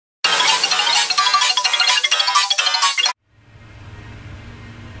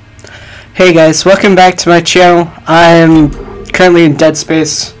Hey guys, welcome back to my channel. I'm currently in Dead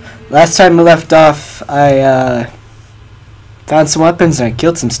Space. Last time we left off, I found some weapons and I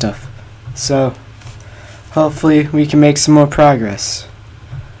killed some stuff. So, hopefully we can make some more progress.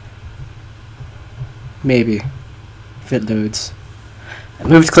 Maybe. If it loads. I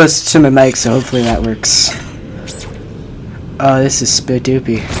moved closer to my mic, so hopefully that works. Oh, this is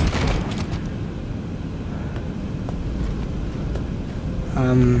spadoopy.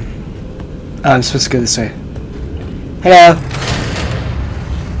 Oh, I'm supposed to go this way. Hello!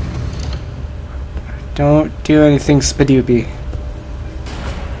 Don't do anything spadoopy.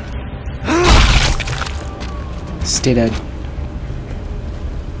 Stay dead.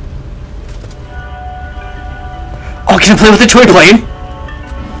 Oh, can I play with the toy plane?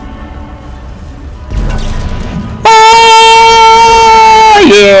 Oh,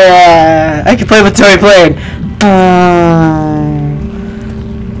 yeah! I can play with the toy plane!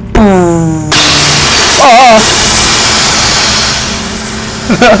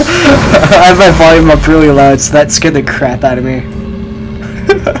 I have my volume up really loud, so that scared the crap out of me.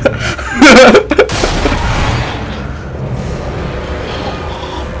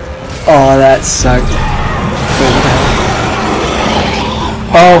 Oh, that sucked.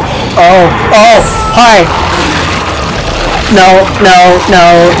 Oh, hi! No.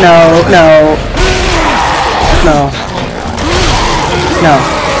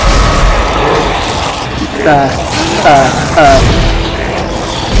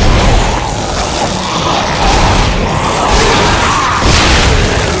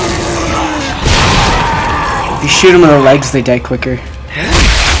 If you shoot them in the legs, they die quicker.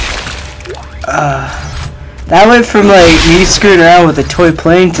 That went from like me screwing around with a toy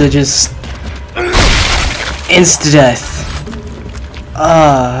plane to just insta-death.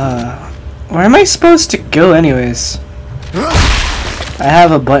 Where am I supposed to go anyways? I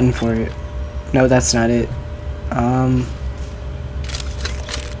have a button for it. No, that's not it.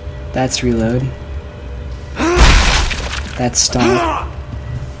 That's reload. That's stop.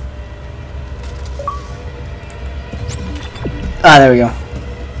 Ah, there we go.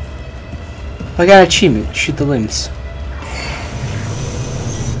 I got an achievement. Shoot the limbs.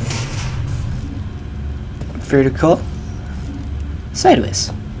 Vertical.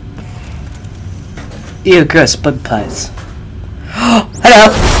 Sideways. Ew, gross. Bug pies.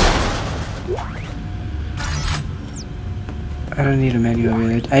 Hello! I don't need a menu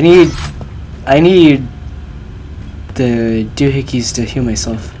overload. I need the doohickeys to heal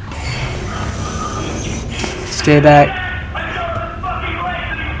myself. Stay back.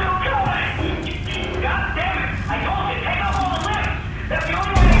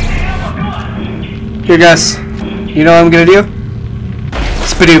 Here, Gus. You know what I'm gonna do?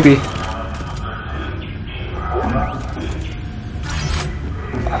 Spadoopy.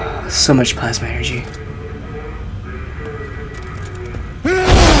 So much plasma energy.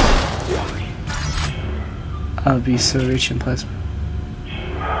 I'll be so rich in plasma.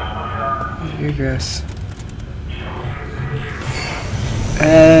 Here, Gus.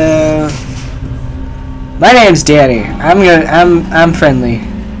 My name's Danny. I'm friendly.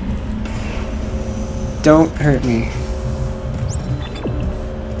 Don't hurt me.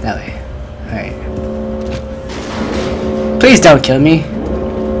 That way. Alright. Please don't kill me.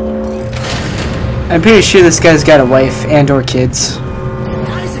 I'm pretty sure this guy's got a wife and or kids.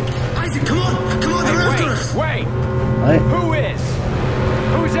 Isaac, come on, they're after us. Wait. What? Who is?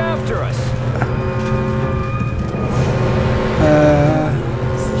 Who's after us?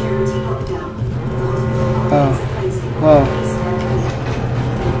 Oh. Whoa.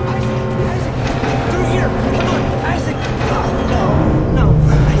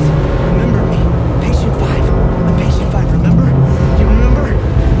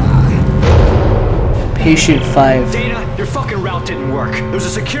 Patient 5. Dana, your fucking route didn't work. There's a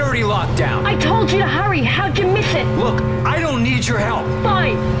security lockdown. I told you to hurry. How'd you miss it? Look, I don't need your help.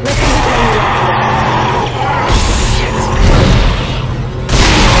 Fine. Let's see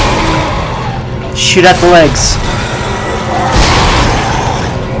what Shoot at the legs.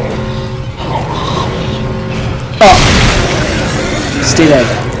 Oh. Stay there.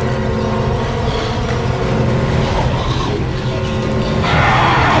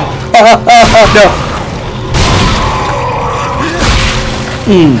 Oh, no.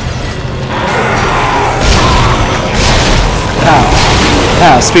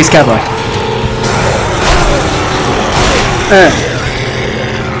 Ow, Space Cowboy.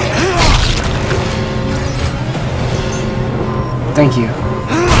 Thank you.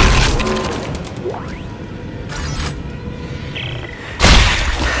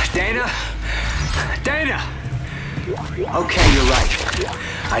 Dana? Okay, you're right.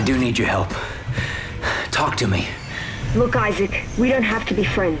 I do need your help. Talk to me. Look, Isaac, we don't have to be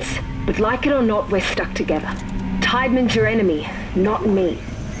friends. But like it or not, we're stuck together. Tideman's your enemy, not me.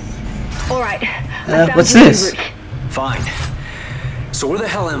 Alright, what's this? Fine. So where the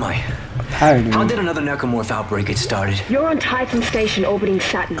hell am I? How did another necromorph outbreak get started? You're on Titan Station orbiting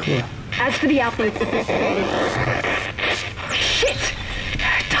Saturn. Cool. As for the outbreak... Shit!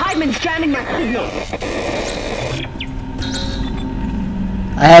 Tideman's jamming my signal.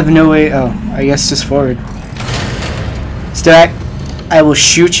 I have no way. Oh, I guess just forward. Stack. I will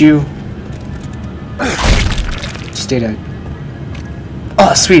shoot you. Stay dead.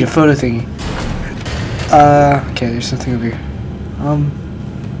 Oh, sweet, a photo thingy. Okay, there's something over here.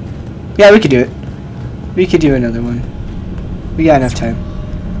 Yeah, we could do it. We could do another one. We got enough time.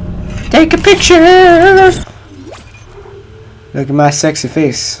 Take a picture! Look at my sexy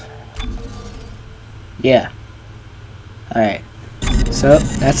face. Yeah. Alright. So,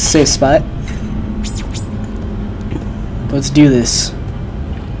 that's a safe spot. Let's do this.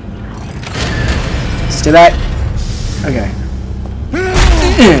 Stay back. Okay.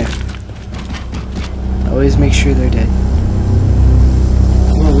 Always make sure they're dead.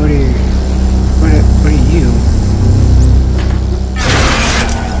 Whoa, what are you? What are you?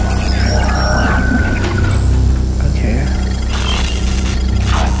 Okay.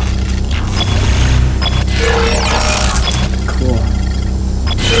 Cool.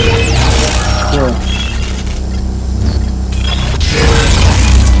 Cool.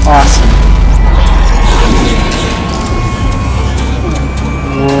 Awesome.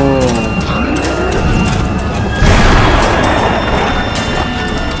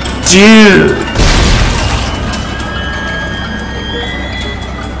 Dude!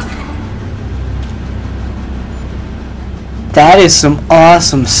 That is some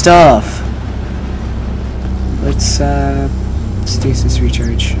awesome stuff. Let's stasis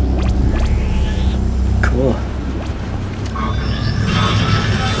recharge. Cool.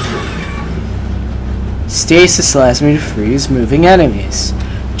 Stasis allows me to freeze moving enemies,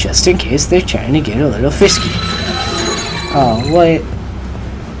 just in case they're trying to get a little frisky. Oh, what?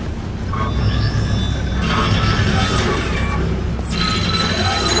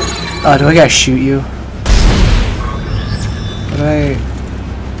 Oh, do I gotta shoot you? What do I...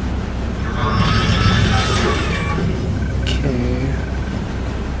 Okay...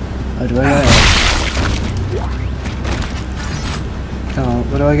 Oh, do I gotta... No,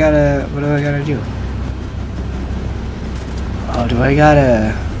 what do I gotta do? Oh, do I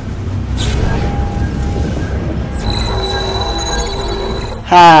gotta...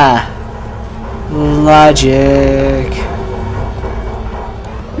 Ha! Logic...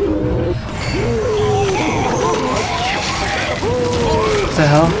 What the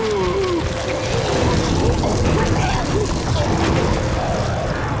hell?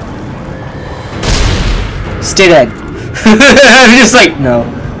 Stay dead. I'm just like, no.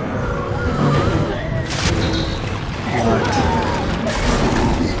 What?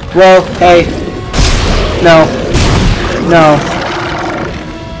 Well, hey. No. No.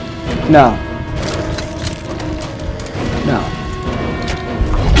 No. No.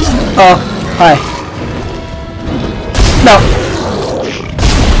 Oh, hi. No.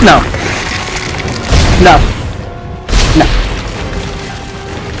 No. No. No.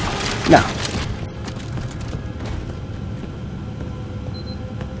 No.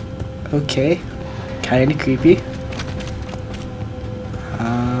 Okay. Kinda creepy.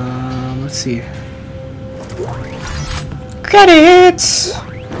 Let's see. Credits!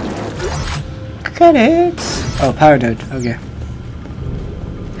 Credits! Oh, power node. Okay.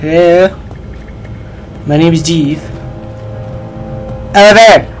 Hello. My name is Jeeve.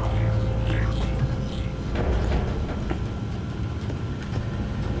 Elevator!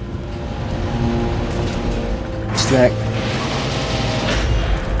 Back.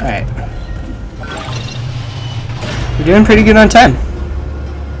 Alright. We're doing pretty good on time.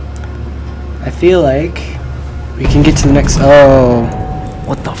 I feel like we can get to the next... Oh.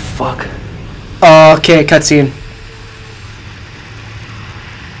 What the fuck? Oh, okay, cutscene.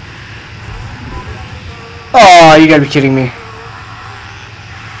 Oh, you gotta be kidding me.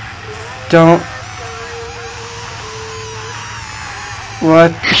 Don't.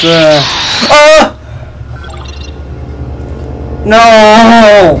 What the... Oh!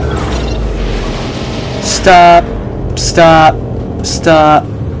 No! Stop. Stop. Stop.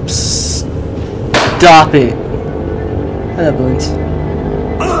 Stop it. Hello, balloons.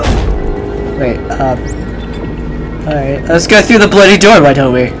 Wait, alright, let's go through the bloody door, why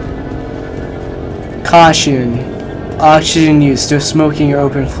don't we? Caution. Oxygen use. No smoking or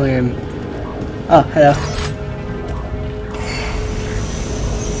open flame. Oh, hello.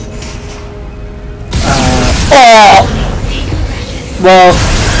 Whoa.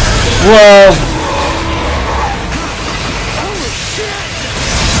 Whoa.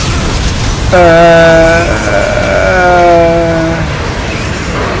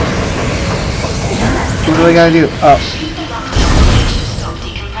 What do I gotta do? Oh.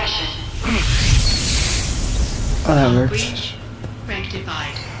 Oh, that works.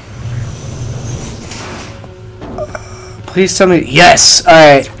 Please tell me. Yes!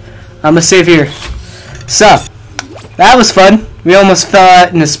 Alright. I'm gonna save here. So, that was fun. We almost fell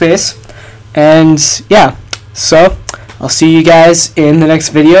out into space. And, yeah. So, I'll see you guys in the next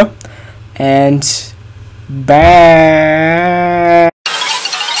video. And, bye.